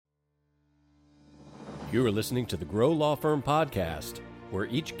You are listening to the Grow Law Firm podcast, where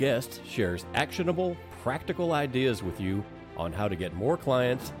each guest shares actionable, practical ideas with you on how to get more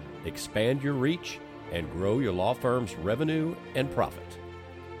clients, expand your reach, and grow your law firm's revenue and profit.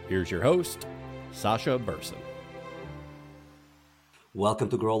 Here's your host, Sasha Burson. Welcome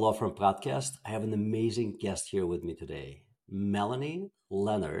to Grow Law Firm podcast. I have an amazing guest here with me today, Melanie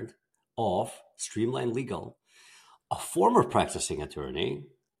Leonard of Streamline Legal, a former practicing attorney,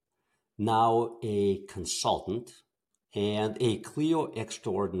 now a consultant, and a Clio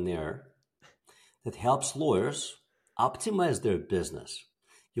extraordinaire that helps lawyers optimize their business.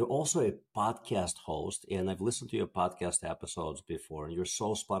 You're also a podcast host, and I've listened to your podcast episodes before, and you're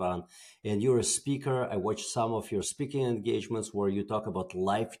so spot on. And you're a speaker. I watched some of your speaking engagements where you talk about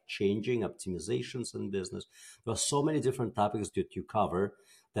life-changing optimizations in business. There are so many different topics that you cover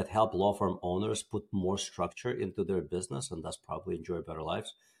that help law firm owners put more structure into their business and thus probably enjoy better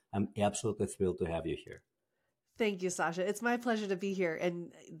lives. I'm absolutely thrilled to have you here. Thank you, Sasha. It's my pleasure to be here.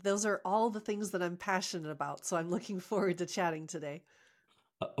 And those are all the things that I'm passionate about. So I'm looking forward to chatting today.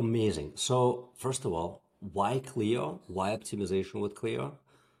 Amazing. So first of all, why Clio? Why optimization with Clio?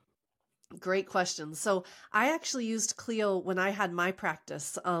 Great question. So I actually used Clio when I had my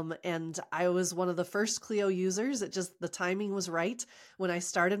practice, and I was one of the first Clio users. It just, the timing was right. When I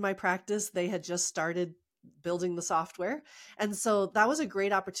started my practice, they had just started building the software. And so that was a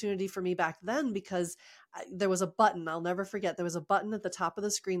great opportunity for me back then because there was a button, I'll never forget, there was a button at the top of the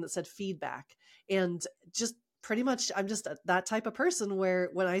screen that said feedback. And just pretty much, I'm just that type of person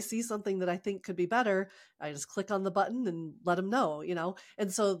where when I see something that I think could be better, I just click on the button and let them know, you know?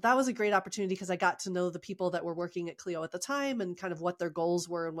 And so that was a great opportunity because I got to know the people that were working at Clio at the time and kind of what their goals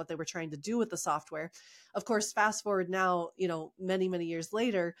were and what they were trying to do with the software. Of course, fast forward now, many, many years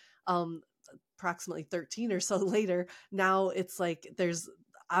later, approximately 13 or so later, now it's like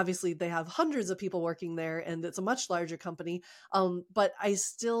obviously they have hundreds of people working there and it's a much larger company. But I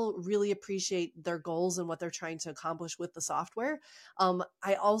still really appreciate their goals and what they're trying to accomplish with the software.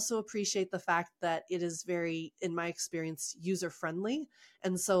 I also appreciate the fact that it is very, in my experience, user-friendly.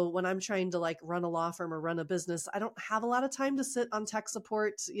 And so when I'm trying to run a law firm or run a business, I don't have a lot of time to sit on tech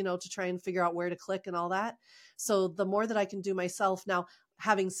support, to try and figure out where to click and all that. So the more that I can do myself now,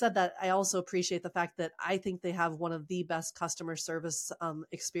 having said that, I also appreciate the fact that I think they have one of the best customer service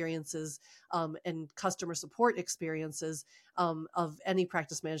experiences and customer support experiences of any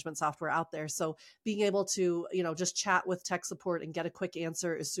practice management software out there. So being able to, just chat with tech support and get a quick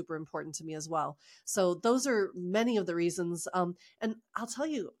answer is super important to me as well. So those are many of the reasons. And I'll tell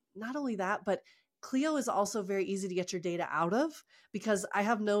you, not only that, but Clio is also very easy to get your data out of because I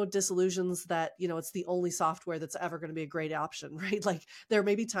have no disillusions that, it's the only software that's ever going to be a great option, right? Like there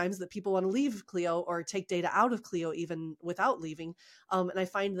may be times that people want to leave Clio or take data out of Clio even without leaving. And I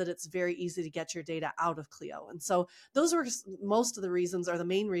find that it's very easy to get your data out of Clio. And so those were most of the reasons, or the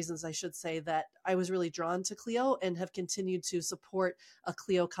main reasons I should say, that I was really drawn to Clio and have continued to support a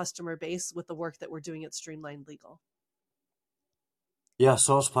Clio customer base with the work that we're doing at Streamline Legal. Yeah,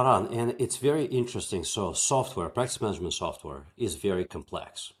 so spot on. And it's very interesting. So software, practice management software is very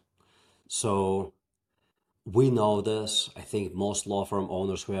complex. So we know this. I think most law firm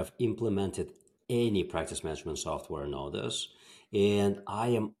owners who have implemented any practice management software know this. And I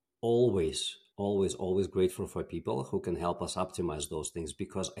am always, always, always grateful for people who can help us optimize those things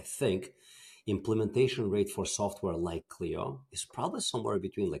because I think implementation rate for software like Clio is probably somewhere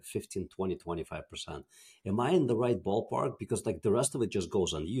between 15, 20, 25%. Am I in the right ballpark? Because the rest of it just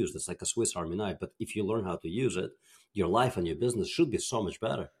goes unused. It's like a Swiss Army knife. But if you learn how to use it, your life and your business should be so much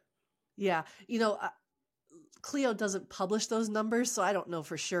better. Yeah. Clio doesn't publish those numbers, so I don't know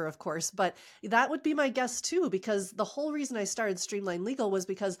for sure, of course, but that would be my guess too, because the whole reason I started Streamline Legal was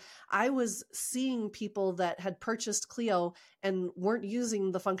because I was seeing people that had purchased Clio and weren't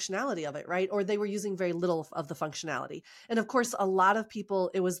using the functionality of it, right? Or they were using very little of the functionality. And of course, a lot of people,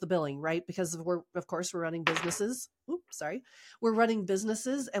 it was the billing, right? Because we're running businesses. We're running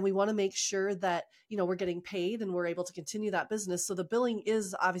businesses and we want to make sure that, we're getting paid and we're able to continue that business. So the billing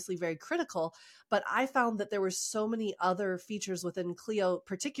is obviously very critical, but I found that there were so many other features within Clio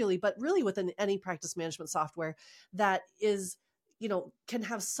particularly, but really within any practice management software that is, can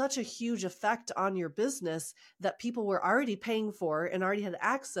have such a huge effect on your business that people were already paying for and already had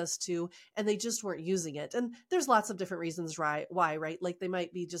access to, and they just weren't using it. And there's lots of different reasons why, right? Like they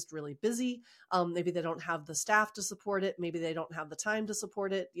might be just really busy. Maybe they don't have the staff to support it. Maybe they don't have the time to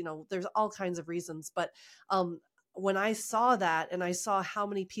support it. There's all kinds of reasons, but when I saw that and I saw how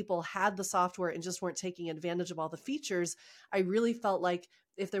many people had the software and just weren't taking advantage of all the features, I really felt like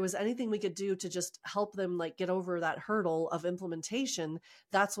if there was anything we could do to just help them like get over that hurdle of implementation,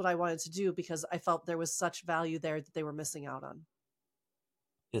 that's what I wanted to do, because I felt there was such value there that they were missing out on.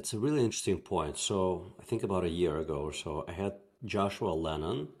 It's a really interesting point. So I think about a year ago or so, I had Joshua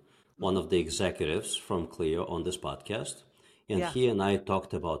Lennon, one of the executives from Clio, on this podcast. And Yeah. he and I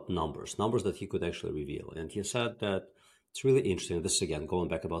talked about numbers that he could actually reveal. And he said that it's really interesting. This is, again, going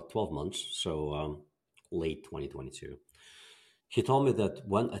back about 12 months, so late 2022. He told me that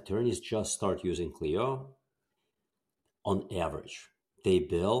when attorneys just start using Clio, on average, they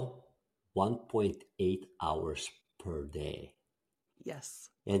bill 1.8 hours per day. Yes.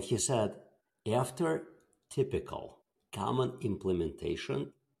 And he said, after typical common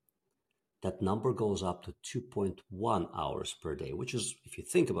implementation, that number goes up to 2.1 hours per day, which is, if you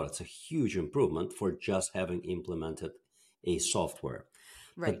think about it, it's a huge improvement for just having implemented a software.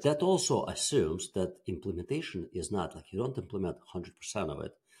 Right. But that also assumes that implementation is not like you don't implement 100% of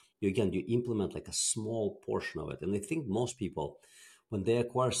it. You implement like a small portion of it. And I think most people, when they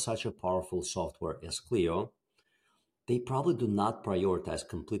acquire such a powerful software as Clio, they probably do not prioritize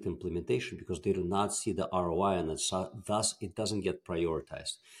complete implementation because they do not see the ROI, and thus it doesn't get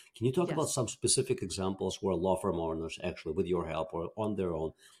prioritized. Can you talk about Yes. some specific examples where law firm owners actually, with your help or on their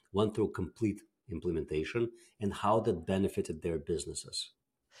own, went through complete implementation and how that benefited their businesses?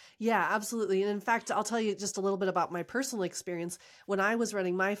 Yeah, absolutely. And in fact, I'll tell you just a little bit about my personal experience when I was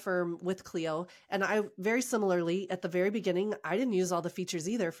running my firm with Clio. And I very similarly, at the very beginning, I didn't use all the features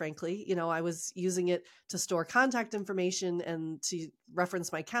either, frankly. I was using it to store contact information and to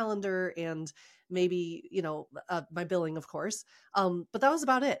reference my calendar and maybe, my billing, of course. But that was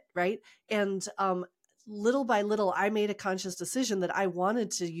about it, right? And little by little, I made a conscious decision that I wanted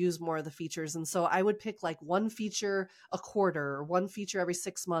to use more of the features. And so I would pick like one feature a quarter or one feature every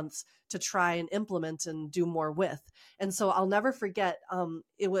 6 months to try and implement and do more with. And so I'll never forget,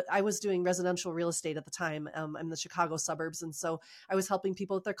 I was doing residential real estate at the time. I'm in the Chicago suburbs. And so I was helping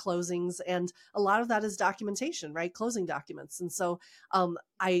people with their closings. And a lot of that is documentation, right? Closing documents. And so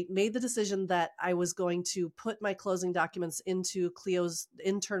I made the decision that I was going to put my closing documents into Clio's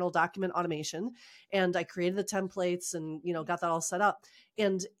internal document automation. And I created the templates and, got that all set up.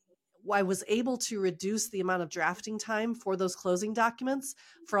 And I was able to reduce the amount of drafting time for those closing documents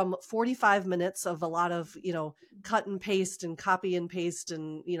from 45 minutes of a lot of, cut and paste and copy and paste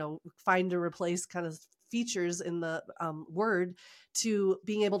and, find and replace kind of features in the Word, to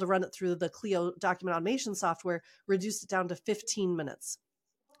being able to run it through the Clio document automation software, reduced it down to 15 minutes.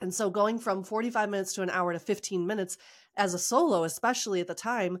 And so going from 45 minutes to an hour to 15 minutes as a solo, especially at the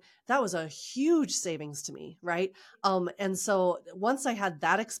time, that was a huge savings to me, right? And so once I had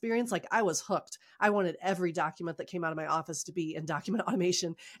that experience, like I was hooked. I wanted every document that came out of my office to be in document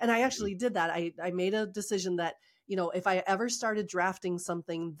automation. And I actually did that. I made a decision that, if I ever started drafting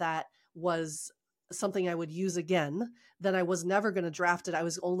something that was something I would use again, then I was never going to draft it. I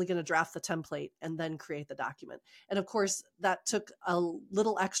was only going to draft the template and then create the document. And of course, that took a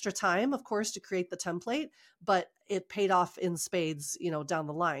little extra time, of course, to create the template, but it paid off in spades, down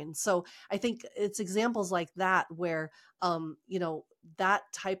the line. So I think it's examples like that where, that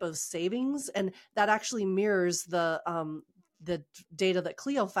type of savings, and that actually mirrors the data that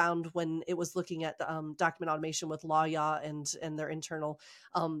Clio found when it was looking at document automation with LawYa and their internal,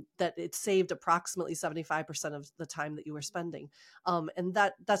 that it saved approximately 75% of the time that you were spending. And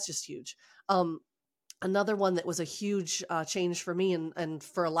that's just huge. Another one that was a huge change for me and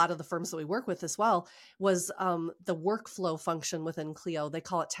for a lot of the firms that we work with as well was the workflow function within Clio. They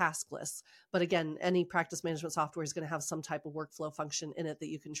call it taskless. But again, any practice management software is going to have some type of workflow function in it that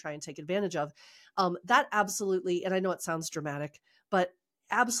you can try and take advantage of. That absolutely, and I know it sounds dramatic, but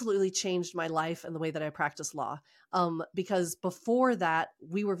absolutely changed my life and the way that I practice law. Because before that,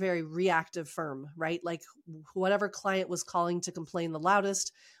 we were very reactive firm, right? Like whatever client was calling to complain the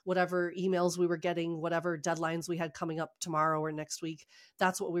loudest, whatever emails we were getting, whatever deadlines we had coming up tomorrow or next week,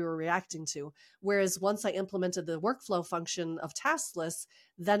 that's what we were reacting to. Whereas once I implemented the workflow function of taskless,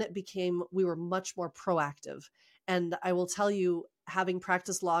 then it became, we were much more proactive. And I will tell you, having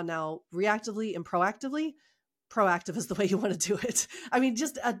practiced law now reactively and proactively is the way you want to do it. I mean,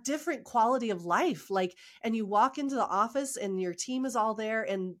 just a different quality of life. Like, and you walk into the office and your team is all there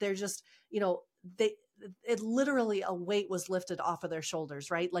and they're just, it literally, a weight was lifted off of their shoulders,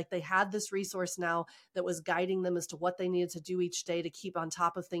 right? Like they had this resource now that was guiding them as to what they needed to do each day to keep on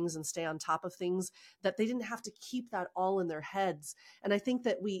top of things and stay on top of things, that they didn't have to keep that all in their heads. And I think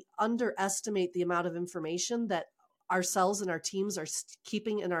that we underestimate the amount of information that ourselves and our teams are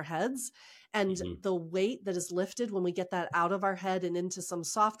keeping in our heads. And the weight that is lifted when we get that out of our head and into some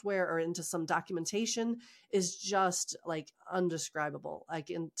software or into some documentation is just like undescribable. Like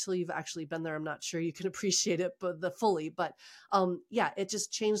until you've actually been there, I'm not sure you can appreciate it, but fully. But yeah, it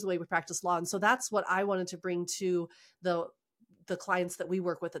just changed the way we practice law. And so that's what I wanted to bring to the clients that we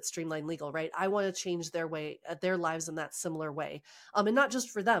work with at Streamline Legal, right? I want to change their way, their lives in that similar way. And not just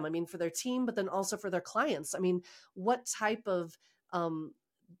for them, I mean, for their team, but then also for their clients. I mean, what type of,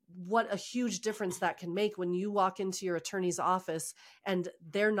 what a huge difference that can make when you walk into your attorney's office and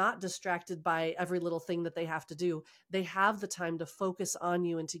they're not distracted by every little thing that they have to do. They have the time to focus on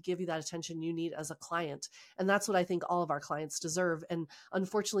you and to give you that attention you need as a client. And that's what I think all of our clients deserve. And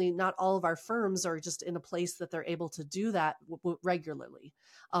unfortunately, not all of our firms are just in a place that they're able to do that regularly.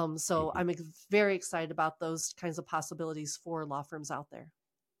 So I'm very excited about those kinds of possibilities for law firms out there.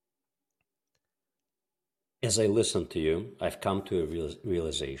 As I listen to you, I've come to a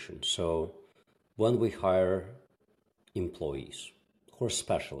realization. So when we hire employees who are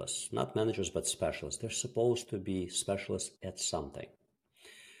specialists, not managers, but specialists, they're supposed to be specialists at something.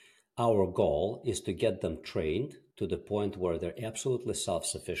 Our goal is to get them trained to the point where they're absolutely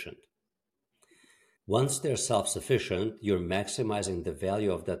self-sufficient. Once they're self-sufficient, you're maximizing the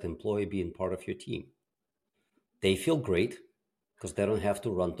value of that employee being part of your team. They feel great, because they don't have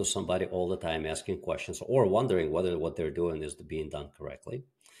to run to somebody all the time asking questions or wondering whether what they're doing is being done correctly.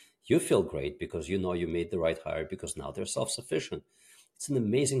 You feel great because you know you made the right hire because now they're self-sufficient. It's an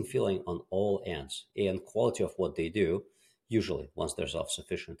amazing feeling on all ends, and quality of what they do, usually once they're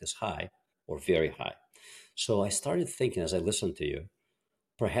self-sufficient, is high or very high. So I started thinking as I listened to you,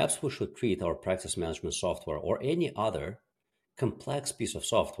 perhaps we should treat our practice management software or any other complex piece of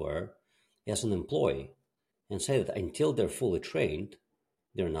software as an employee, and say that until they're fully trained,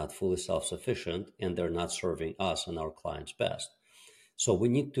 they're not fully self-sufficient and they're not serving us and our clients best. So we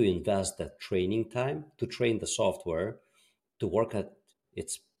need to invest that training time to train the software to work at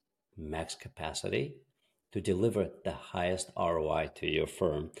its max capacity to deliver the highest ROI to your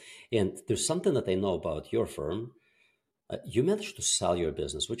firm. And there's something that I know about your firm. You managed to sell your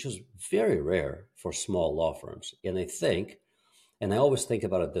business, which is very rare for small law firms. And I always think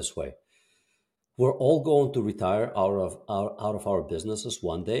about it this way. We're all going to retire out of our businesses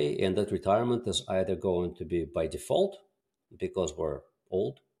one day, and that retirement is either going to be by default because we're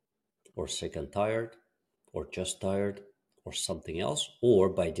old or sick and tired or just tired or something else, or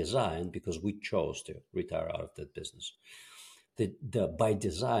by design because we chose to retire out of that business. The by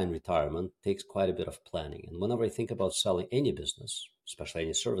design retirement takes quite a bit of planning. And whenever I think about selling any business, especially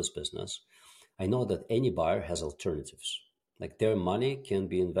any service business, I know that any buyer has alternatives. Like their money can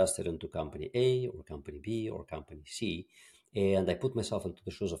be invested into company A or company B or company C. And I put myself into the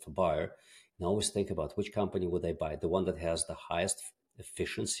shoes of a buyer and I always think about which company would I buy? The one that has the highest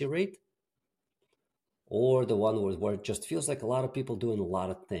efficiency rate or the one where it just feels like a lot of people doing a lot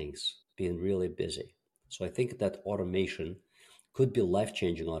of things, being really busy. So I think that automation could be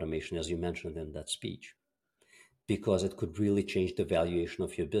life-changing automation, as you mentioned in that speech, because it could really change the valuation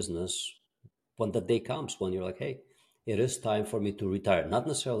of your business when the day comes, when you're like, hey, it is time for me to retire. Not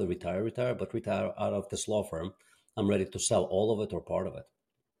necessarily retire, but retire out of this law firm. I'm ready to sell all of it or part of it.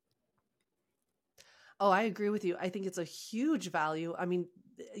 Oh, I agree with you. I think it's a huge value. I mean,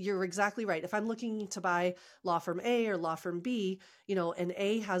 you're exactly right. If I'm looking to buy law firm A or law firm B, and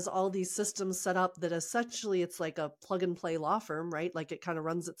A has all these systems set up that essentially it's like a plug and play law firm, right? Like it kind of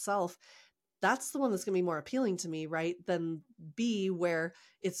runs itself. That's the one that's going to be more appealing to me, right? Than B, where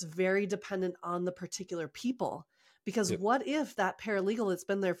it's very dependent on the particular people. Because what if that paralegal that's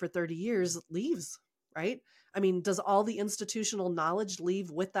been there for 30 years leaves, right? I mean, does all the institutional knowledge leave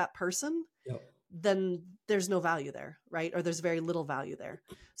with that person? Yep. Then there's no value there, right? Or there's very little value there.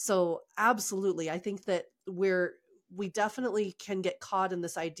 So absolutely. I think that we definitely can get caught in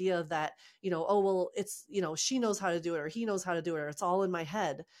this idea that, oh, well, it's, she knows how to do it or he knows how to do it, or it's all in my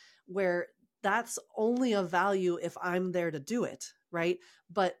head, where that's only of value if I'm there to do it, right?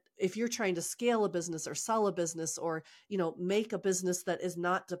 But if you're trying to scale a business or sell a business or, make a business that is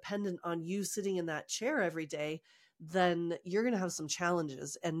not dependent on you sitting in that chair every day, then you're going to have some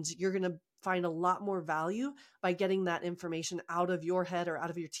challenges and you're going to find a lot more value by getting that information out of your head or out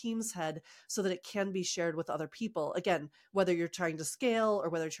of your team's head so that it can be shared with other people. Again, whether you're trying to scale or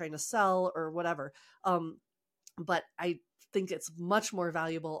whether you're trying to sell or whatever. But I think it's much more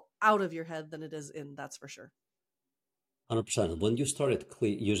valuable out of your head than it is in, that's for sure. 100%. When you started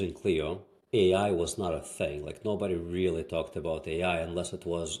using Clio, AI was not a thing. Like nobody really talked about AI unless it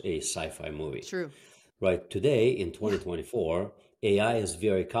was a sci-fi movie. True. Right. Today in 2024, AI is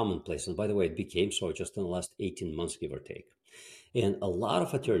very commonplace. And by the way, it became so just in the last 18 months, give or take. And a lot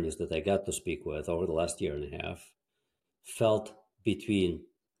of attorneys that I got to speak with over the last year and a half felt between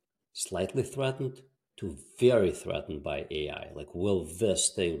slightly threatened to very threatened by AI. Like, will this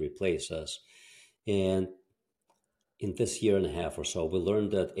thing replace us? And in this year and a half or so, we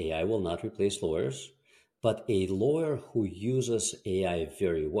learned that AI will not replace lawyers, but a lawyer who uses AI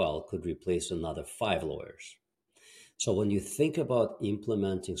very well could replace another 5 lawyers. So when you think about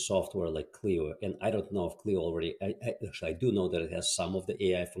implementing software like Clio, and I don't know if Clio already, I do know that it has some of the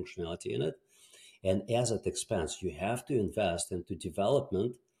AI functionality in it. And as it expands, you have to invest into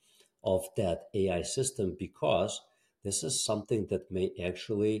development of that AI system, because this is something that may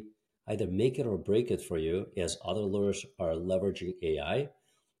actually either make it or break it for you. As other lawyers are leveraging AI,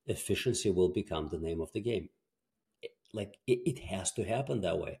 efficiency will become the name of the game. It has to happen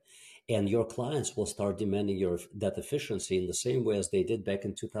that way. And your clients will start demanding that efficiency in the same way as they did back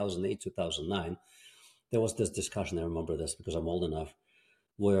in 2008, 2009. There was this discussion, I remember this because I'm old enough,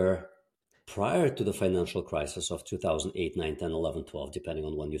 where prior to the financial crisis of 2008, 9, 10, 11, 12, depending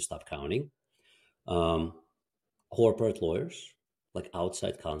on when you stop counting, um, corporate lawyers, like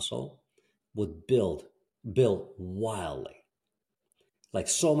outside counsel, would bill wildly, like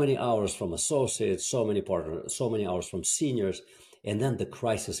so many hours from associates, so many partners, so many hours from seniors. And then the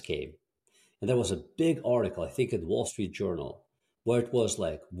crisis came. And there was a big article, I think in Wall Street Journal, where it was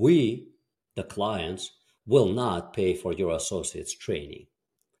like, we, the clients, will not pay for your associates training.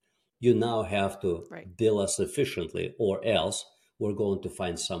 You now have to Right. bill us efficiently, or else we're going to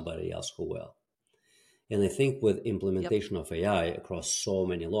find somebody else who will. And I think with Yep. implementation of AI across so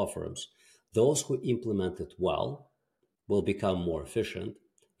many law firms, those who implement it well will become more efficient,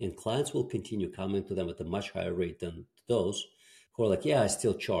 and clients will continue coming to them at a much higher rate than those who are like, yeah, I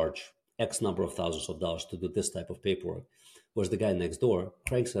still charge X number of thousands of dollars to do this type of paperwork. Whereas the guy next door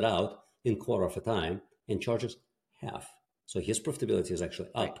cranks it out in quarter of a time and charges half. So his profitability is actually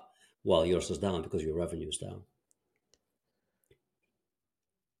Right. up while yours is down because your revenue is down.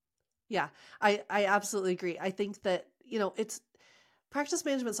 Yeah, I absolutely agree. I think that, it's practice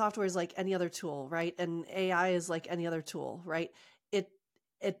management software is like any other tool, right? And AI is like any other tool, right? It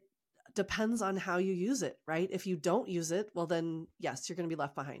depends on how you use it, right? If you don't use it, well then yes, you're going to be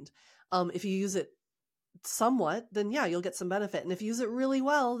left behind. If you use it somewhat, then yeah, you'll get some benefit. And if you use it really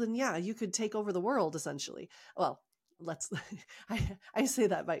well, then yeah, you could take over the world essentially. Well, let's I say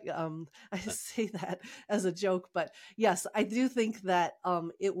that by I say that as a joke, but yes, I do think that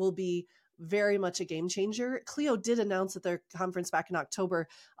it will be very much a game changer. Clio did announce at their conference back in October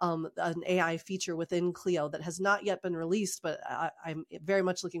an AI feature within Clio that has not yet been released, but I'm very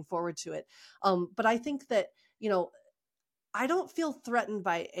much looking forward to it. But I think that, I don't feel threatened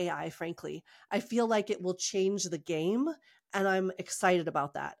by AI, frankly. I feel like it will change the game, and I'm excited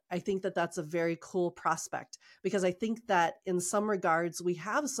about that. I think that that's a very cool prospect, because I think that in some regards, we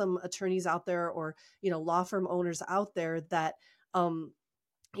have some attorneys out there, or, law firm owners out there that, um,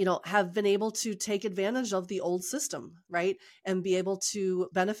 have been able to take advantage of the old system, right? And be able to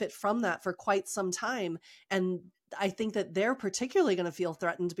benefit from that for quite some time. And I think that they're particularly going to feel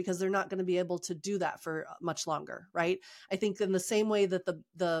threatened because they're not going to be able to do that for much longer, right? I think in the same way that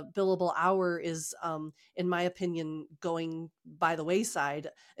the billable hour is, in my opinion, going by the wayside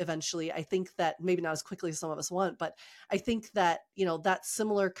eventually. I think that maybe not as quickly as some of us want, but I think that, that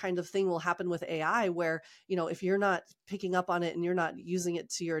similar kind of thing will happen with AI, where, if you're not picking up on it and you're not using it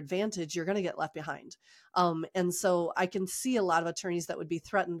to your advantage, you're going to get left behind. And so I can see a lot of attorneys that would be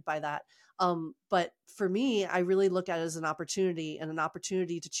threatened by that. But for me, I really look at it as an opportunity, and an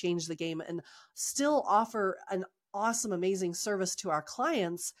opportunity to change the game and still offer an awesome, amazing service to our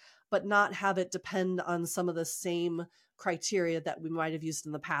clients, but not have it depend on some of the same criteria that we might have used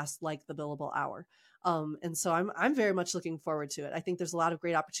in the past, like the billable hour. And so I'm very much looking forward to it. I think there's a lot of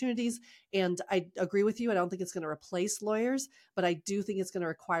great opportunities, and I agree with you. I don't think it's going to replace lawyers, but I do think it's going to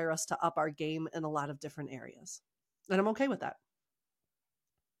require us to up our game in a lot of different areas. And I'm okay with that.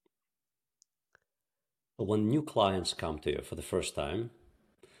 When new clients come to you for the first time,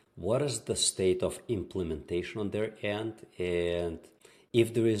 what is the state of implementation on their end? And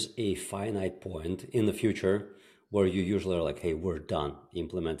if there is a finite point in the future where you usually are like, hey, we're done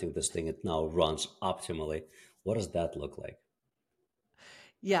implementing this thing, it now runs optimally, what does that look like?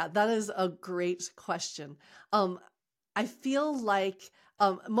 Yeah, that is a great question. I feel like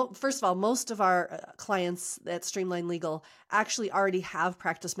First of all, most of our clients at Streamline Legal actually already have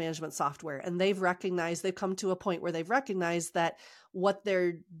practice management software, and they've come to a point where they've recognized that what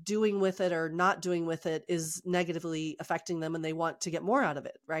they're doing with it or not doing with it is negatively affecting them, and they want to get more out of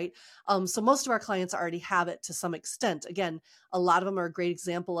it, right? So most of our clients already have it to some extent. Again, a lot of them are a great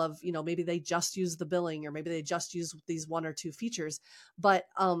example of, maybe they just use the billing, or maybe they just use these one or two features. But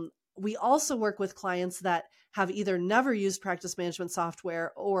we also work with clients that have either never used practice management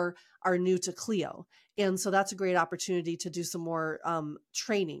software or are new to Clio. And so that's a great opportunity to do some more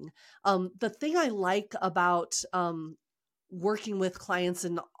training. The thing I like about working with clients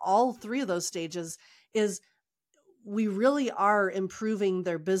in all three of those stages is we really are improving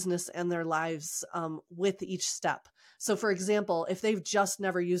their business and their lives with each step. So for example, if they've just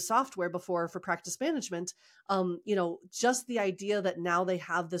never used software before for practice management, just the idea that now they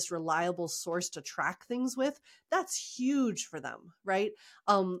have this reliable source to track things with, that's huge for them, right?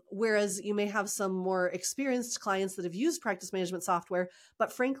 Whereas you may have some more experienced clients that have used practice management software,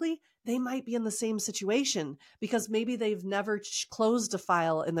 but frankly, they might be in the same situation because maybe they've never closed a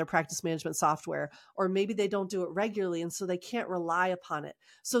file in their practice management software, or maybe they don't do it regularly, and so they can't rely upon it.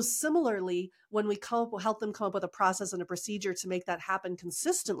 So similarly, when we help them come up with a process and a procedure to make that happen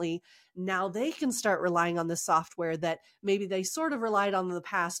consistently, now they can start relying on this software that maybe they sort of relied on in the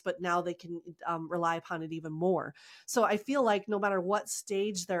past, but now they can rely upon it even more. So I feel like no matter what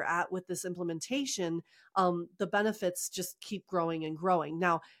stage they're at with this implementation, the benefits just keep growing and growing.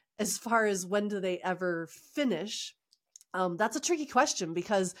 Now, as far as when do they ever finish, that's a tricky question,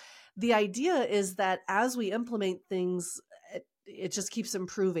 because the idea is that as we implement things, it just keeps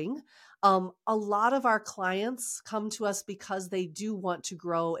improving. A lot of our clients come to us because they do want to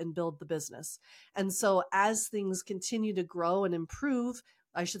grow and build the business. And so as things continue to grow and improve,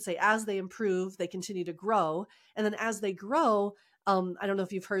 I should say, as they improve, they continue to grow. And then as they grow, I don't know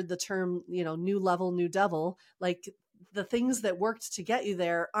if you've heard the term, new level, new devil, like the things that worked to get you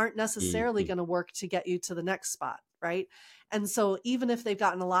there aren't necessarily going to work to get you to the next spot, right? And so even if they've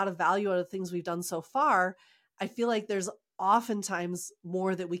gotten a lot of value out of the things we've done so far, I feel like there's oftentimes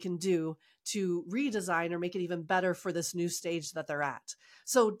more that we can do to redesign or make it even better for this new stage that they're at.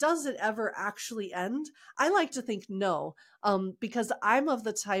 So does it ever actually end? I like to think no, because I'm of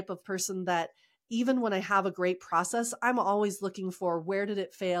the type of person that even when I have a great process, I'm always looking for where did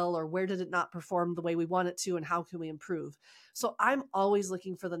it fail, or where did it not perform the way we want it to, and how can we improve? So I'm always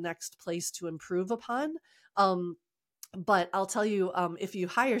looking for the next place to improve upon. But I'll tell you, if you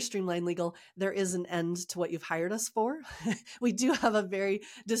hire Streamline Legal, there is an end to what you've hired us for. We do have a very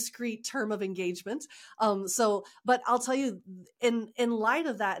discrete term of engagement. But I'll tell you, in light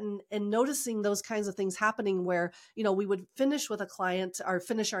of that, and noticing those kinds of things happening where, we would finish with a client or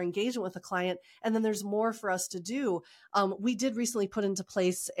finish our engagement with a client, and then there's more for us to do. We did recently put into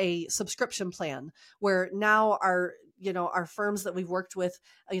place a subscription plan where now our firms that we've worked with,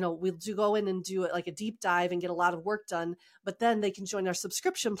 we'll go in and do like a deep dive and get a lot of work done, but then they can join our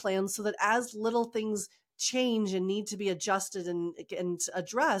subscription plan so that as little things change and need to be adjusted and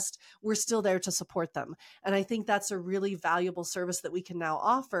addressed, we're still there to support them. And I think that's a really valuable service that we can now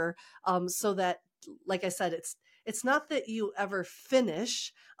offer, so that, like I said, it's not that you ever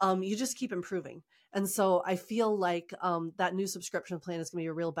finish, you just keep improving. And so I feel like that new subscription plan is going to be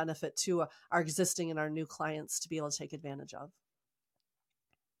a real benefit to our existing and our new clients to be able to take advantage of.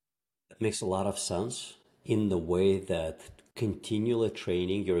 That makes a lot of sense in the way that continually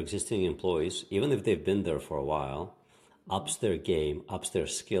training your existing employees, even if they've been there for a while, ups their game, ups their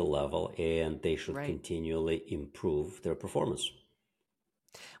skill level, and they should continually improve their performance.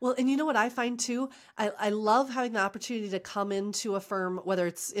 Well, and you know what I find too? I love having the opportunity to come into a firm, whether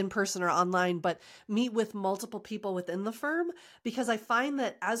it's in person or online, but meet with multiple people within the firm, because I find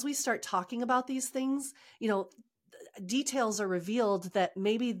that as we start talking about these things, details are revealed that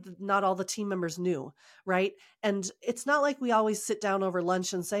maybe not all the team members knew, right? And it's not like we always sit down over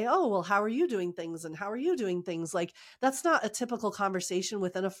lunch and say, oh, well, how are you doing things? And how are you doing things? Like, that's not a typical conversation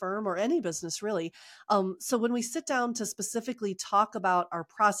within a firm or any business, really. So when we sit down to specifically talk about our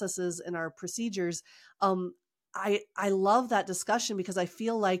processes and our procedures, I love that discussion, because I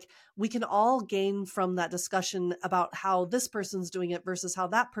feel like we can all gain from that discussion about how this person's doing it versus how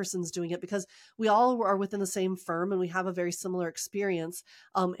that person's doing it, because we all are within the same firm and we have a very similar experience,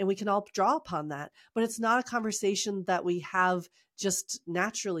 and we can all draw upon that. But it's not a conversation that we have just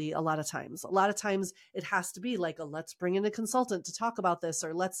naturally. A lot of times it has to be like let's bring in a consultant to talk about this,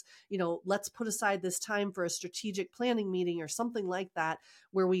 or let's put aside this time for a strategic planning meeting or something like that,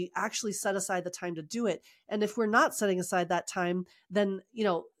 where we actually set aside the time to do it. And if we're not setting aside that time, then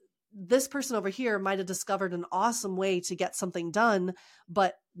this person over here might have discovered an awesome way to get something done,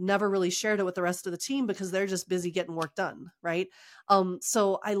 but never really shared it with the rest of the team because they're just busy getting work done, right?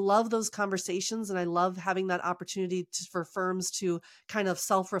 So I love those conversations, and I love having that opportunity for firms to kind of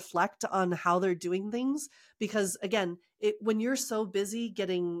self-reflect on how they're doing things. Because again, when you're so busy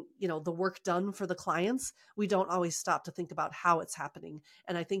getting, the work done for the clients, we don't always stop to think about how it's happening.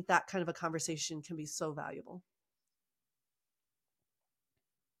 And I think that kind of a conversation can be so valuable.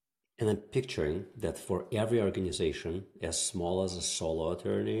 And I'm picturing that for every organization, as small as a solo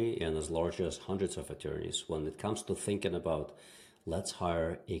attorney and as large as hundreds of attorneys, when it comes to thinking about let's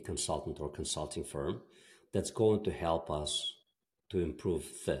hire a consultant or consulting firm that's going to help us to improve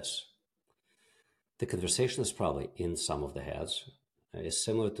this, the conversation is probably in some of the heads. Is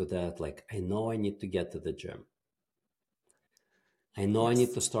similar to that, like, I know I need to get to the gym. I know I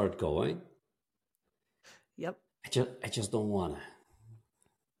need to start going. Yep. I just don't want to.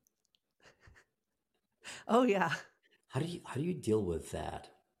 Oh yeah. How do you deal with that?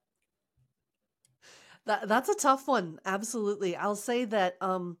 That's a tough one. Absolutely. I'll say that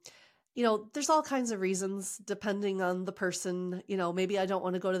there's all kinds of reasons depending on the person. Maybe I don't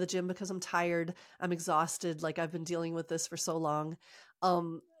want to go to the gym because I'm tired, I'm exhausted, like I've been dealing with this for so long.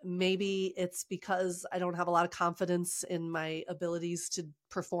 Maybe it's because I don't have a lot of confidence in my abilities to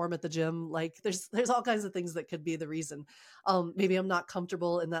perform at the gym. Like there's all kinds of things that could be the reason. Maybe I'm not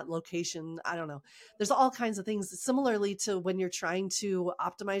comfortable in that location. I don't know. There's all kinds of things. Similarly to when you're trying to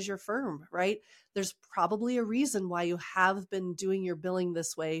optimize your firm, right? There's probably a reason why you have been doing your billing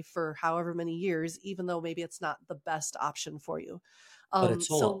this way for however many years, even though maybe it's not the best option for you. But it's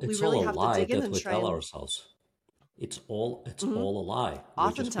So all we it's really all a have to lie dig in that and we try tell and ourselves. It's Mhm. all a lie. We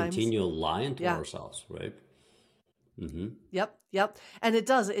just Oftentimes, continue lying to yeah. ourselves, right? Mm-hmm. Yep. And it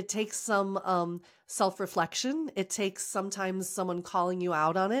does. It takes some self-reflection. It takes sometimes someone calling you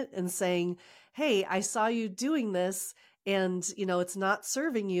out on it and saying, "Hey, I saw you doing this, and it's not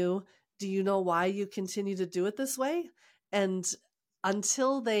serving you. Do you know why you continue to do it this way?" And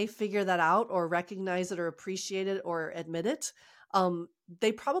until they figure that out or recognize it or appreciate it or admit it,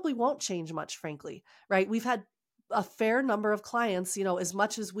 they probably won't change much, frankly, right? We've had a fair number of clients, as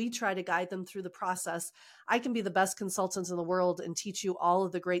much as we try to guide them through the process. I can be the best consultant in the world and teach you all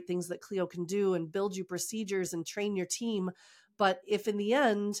of the great things that Clio can do and build you procedures and train your team. But if in the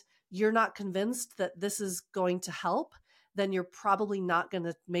end you're not convinced that this is going to help, then you're probably not going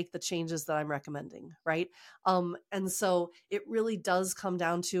to make the changes that I'm recommending, right? And so it really does come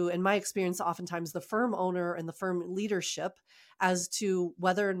down to, in my experience, oftentimes the firm owner and the firm leadership as to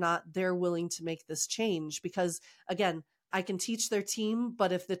whether or not they're willing to make this change. Because again, I can teach their team,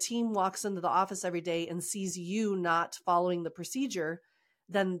 but if the team walks into the office every day and sees you not following the procedure,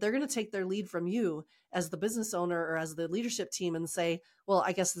 then they're going to take their lead from you as the business owner or as the leadership team and say, well,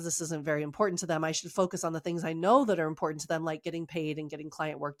 I guess this isn't very important to them. I should focus on the things I know that are important to them, like getting paid and getting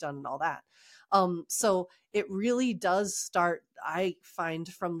client work done and all that. So it really does start, I find,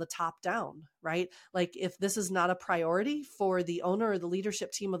 from the top down, right? Like if this is not a priority for the owner or the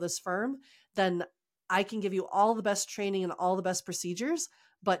leadership team of this firm, then I can give you all the best training and all the best procedures,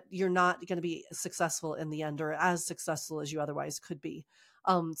 but you're not going to be successful in the end or as successful as you otherwise could be.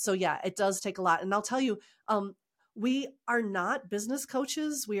 So yeah, it does take a lot. And I'll tell you, we are not business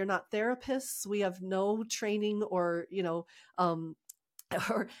coaches. We are not therapists. We have no training or,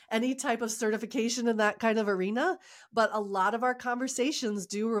 or any type of certification in that kind of arena. But a lot of our conversations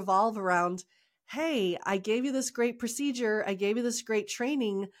do revolve around, hey, I gave you this great procedure. I gave you this great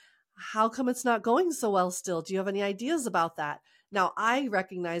training. How come it's not going so well still? Do you have any ideas about that? Now, I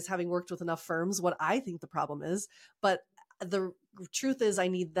recognize, having worked with enough firms, what I think the problem is, but the truth is I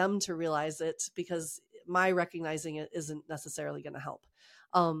need them to realize it, because my recognizing it isn't necessarily going to help.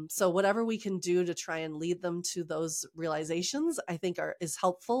 So whatever we can do to try and lead them to those realizations, I think is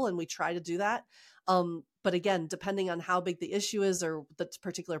helpful, and we try to do that. But again, depending on how big the issue is or the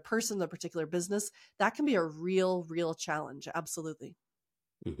particular person, the particular business, that can be a real challenge. Absolutely.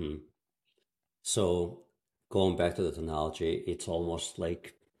 Mm-hmm. So going back to that analogy, it's almost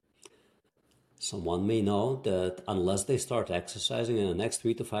like someone may know that unless they start exercising in the next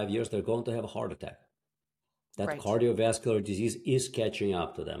 3 to 5 years, they're going to have a heart attack. That Right. cardiovascular disease is catching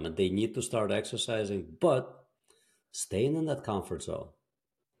up to them and they need to start exercising, but staying in that comfort zone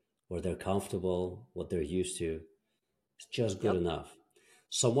where they're comfortable, what they're used to, is just good Yep. enough.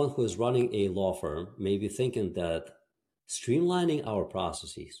 Someone who is running a law firm may be thinking that streamlining our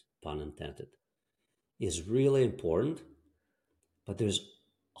processes, pun intended, is really important, but there's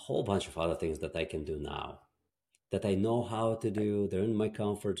a whole bunch of other things that I can do now that I know how to do. They're in my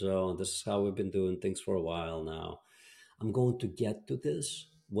comfort zone. This is how we've been doing things for a while now. I'm going to get to this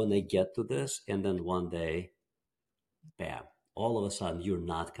when they get to this, and then one day, bam, all of a sudden you're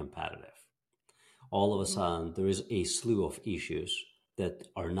not competitive. All of a sudden there is a slew of issues that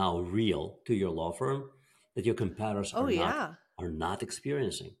are now real to your law firm that your competitors Oh, yeah. are not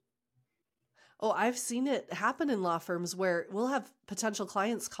experiencing. Oh, I've seen it happen in law firms where we'll have potential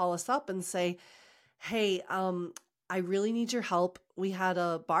clients call us up and say, hey, I really need your help. We had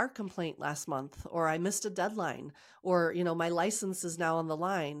a bar complaint last month, or I missed a deadline, or, my license is now on the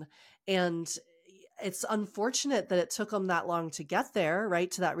line. And it's unfortunate that it took them that long to get there, right?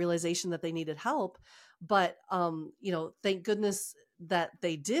 To that realization that they needed help. But, thank goodness that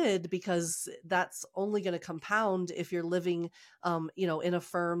they did, because that's only going to compound if you're living, in a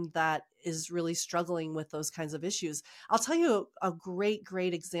firm that is really struggling with those kinds of issues. I'll tell you a great,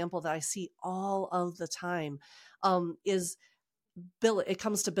 great example that I see all of the time is it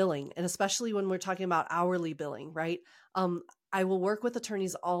comes to billing, and especially when we're talking about hourly billing, right? I will work with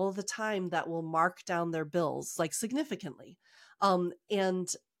attorneys all the time that will mark down their bills like significantly.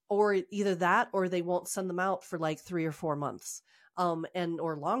 And or either that, or they won't send them out for like 3 or 4 months,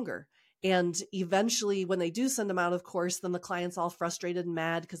 or longer. And eventually when they do send them out, of course, then the client's all frustrated and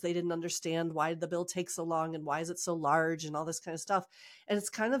mad because they didn't understand why did the bill take so long and why is it so large and all this kind of stuff. And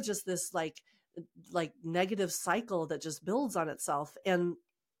it's kind of just this like negative cycle that just builds on itself. And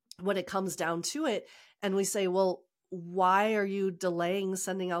when it comes down to it, and we say, well, why are you delaying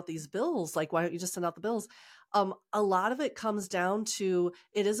sending out these bills? Like, why don't you just send out the bills? A lot of it comes down to,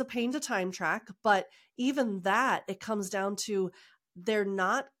 it is a pain to time track, but even that, it comes down to they're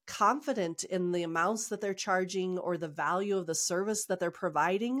not confident in the amounts that they're charging or the value of the service that they're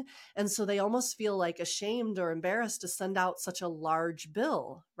providing. And so they almost feel like ashamed or embarrassed to send out such a large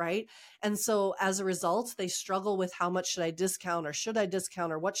bill, right? And so as a result, they struggle with how much should I discount, or should I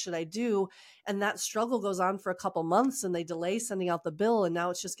discount, or what should I do? And that struggle goes on for a couple months, and they delay sending out the bill. And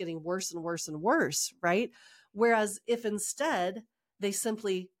now it's just getting worse and worse and worse, right? Whereas if instead they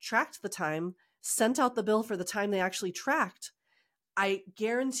simply tracked the time, sent out the bill for the time they actually tracked, I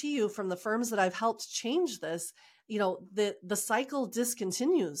guarantee you, from the firms that I've helped change this, the cycle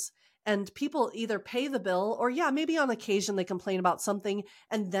discontinues, and people either pay the bill, or maybe on occasion they complain about something,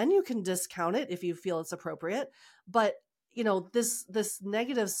 and then you can discount it if you feel it's appropriate. But this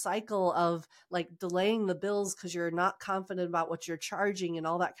negative cycle of like delaying the bills because you're not confident about what you're charging and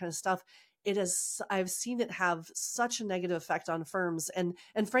all that kind of stuff, I've seen it have such a negative effect on firms, and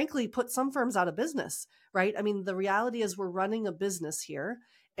frankly put some firms out of business, right? I mean, the reality is we're running a business here.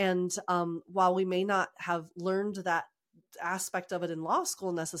 And while we may not have learned that aspect of it in law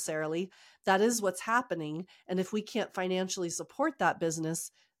school necessarily, that is what's happening. And if we can't financially support that business,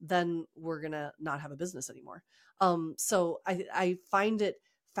 then we're going to not have a business anymore. So I find it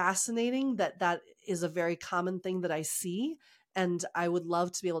fascinating that is a very common thing that I see. And I would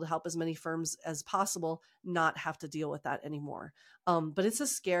love to be able to help as many firms as possible not have to deal with that anymore. But it's a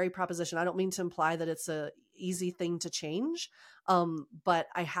scary proposition. I don't mean to imply that it's a easy thing to change. But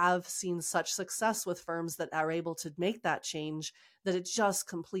I have seen such success with firms that are able to make that change, that it just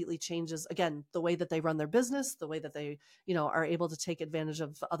completely changes, again, the way that they run their business, the way that they, are able to take advantage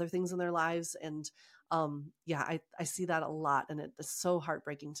of other things in their lives. And I see that a lot, and it is so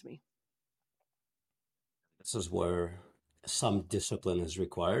heartbreaking to me. This is where some discipline is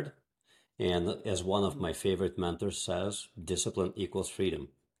required. And as one of my favorite mentors says, discipline equals freedom.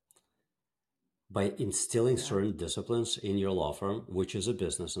 By instilling certain disciplines in your law firm, which is a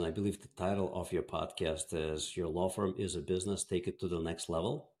business, and I believe the title of your podcast is Your Law Firm is a Business, Take It to the Next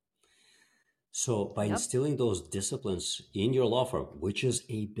Level. So by instilling those disciplines in your law firm, which is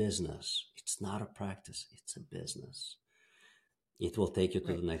a business, it's not a practice, it's a business, it will take you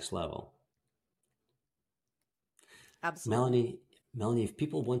to the next level. Absolutely. Melanie, if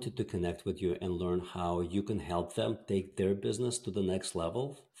people wanted to connect with you and learn how you can help them take their business to the next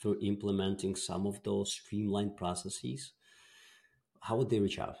level through implementing some of those streamlined processes, how would they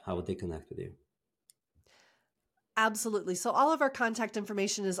reach out? How would they connect with you? Absolutely. So all of our contact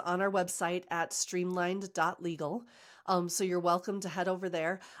information is on our website at streamlined.legal. So you're welcome to head over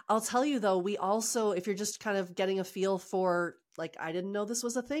there. I'll tell you though, we also, if you're just kind of getting a feel for like, I didn't know this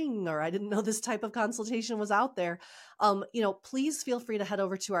was a thing, or I didn't know this type of consultation was out there, please feel free to head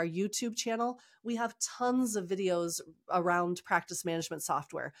over to our YouTube channel. We have tons of videos around practice management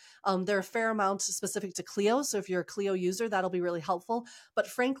software. There are a fair amount specific to Clio. So if you're a Clio user, that'll be really helpful. But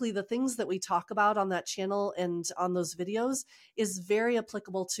frankly, the things that we talk about on that channel and on those videos is very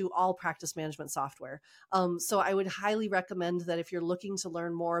applicable to all practice management software. So I would highly recommend that if you're looking to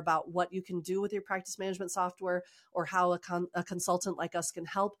learn more about what you can do with your practice management software, or how a a consultant like us can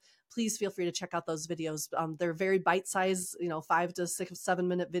help, please feel free to check out those videos. They're very bite-sized, 5 to 6,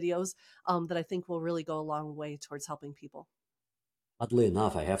 7-minute videos that I think will really go a long way towards helping people. Oddly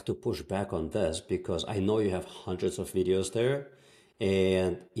enough, I have to push back on this because I know you have hundreds of videos there.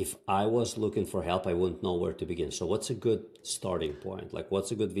 And if I was looking for help, I wouldn't know where to begin. So what's a good starting point? Like,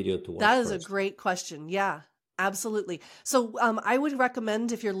 what's a good video to watch That is first? a great question. Yeah, absolutely. So I would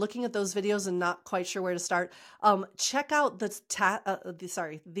recommend, if you're looking at those videos and not quite sure where to start, check out the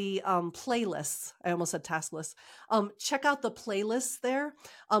playlists. I almost said task lists. Check out the playlists there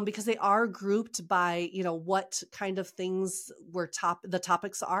because they are grouped by, what kind of things the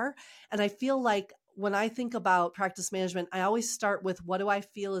topics are. And I feel like when I think about practice management, I always start with what do I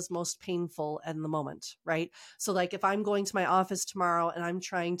feel is most painful in the moment, right? So like if I'm going to my office tomorrow and I'm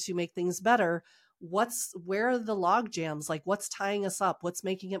trying to make things better, where are the log jams? Like what's tying us up? What's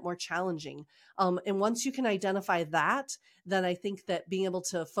making it more challenging? And once you can identify that, then I think that being able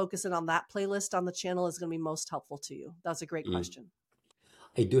to focus in on that playlist on the channel is going to be most helpful to you. That's a great question.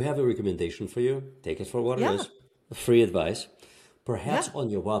 I do have a recommendation for you. Take it for what Yeah. it is. Free advice. Perhaps Yeah.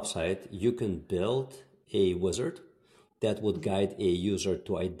 on your website, you can build a wizard that would guide a user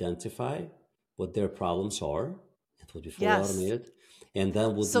to identify what their problems are. It would be fully Yes. automated, and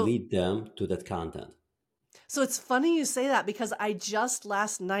then would So lead them to that content. So it's funny you say that because I just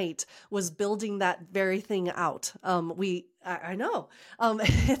last night was building that very thing out. I know.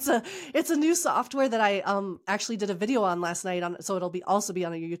 It's a new software that I actually did a video on last night on, so it'll also be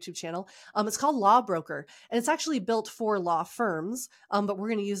on your YouTube channel. It's called Law Broker, and it's actually built for law firms. But we're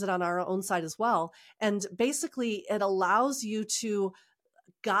going to use it on our own side as well. And basically, it allows you to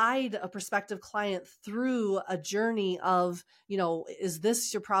guide a prospective client through a journey of, is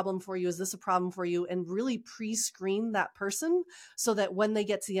this your problem for you? Is this a problem for you? And really pre-screen that person so that when they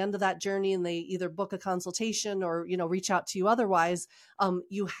get to the end of that journey and they either book a consultation or, reach out to you otherwise,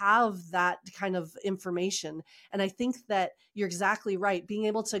 you have that kind of information. And I think that you're exactly right. Being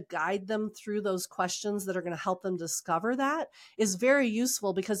able to guide them through those questions that are going to help them discover that is very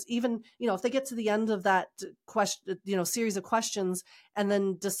useful because even, if they get to the end of that question, series of questions and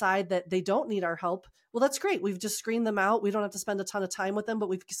then decide that they don't need our help, well, that's great. We've just screened them out. We don't have to spend a ton of time with them, but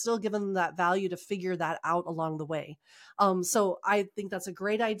we've still given them that value to figure that out along the way. So I think that's a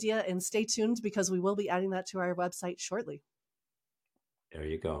great idea, and stay tuned because we will be adding that to our website shortly. There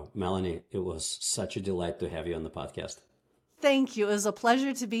you go. Melanie, it was such a delight to have you on the podcast. Thank you. It was a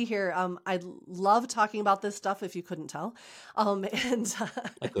pleasure to be here. I love talking about this stuff, if you couldn't tell, and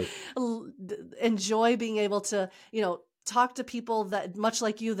enjoy being able to, talk to people that much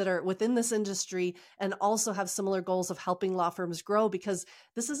like you that are within this industry and also have similar goals of helping law firms grow, because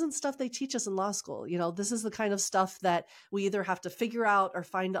this isn't stuff they teach us in law school. This is the kind of stuff that we either have to figure out or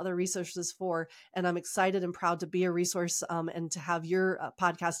find other resources for. And I'm excited and proud to be a resource and to have your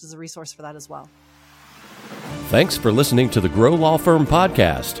podcast as a resource for that as well. Thanks for listening to the Grow Law Firm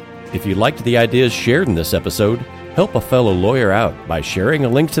podcast. If you liked the ideas shared in this episode, help a fellow lawyer out by sharing a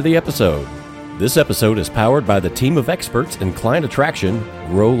link to the episode. This episode is powered by the team of experts in client attraction,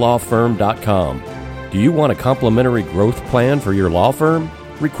 growlawfirm.com. Do you want a complimentary growth plan for your law firm?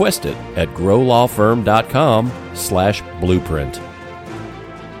 Request it at growlawfirm.com/blueprint.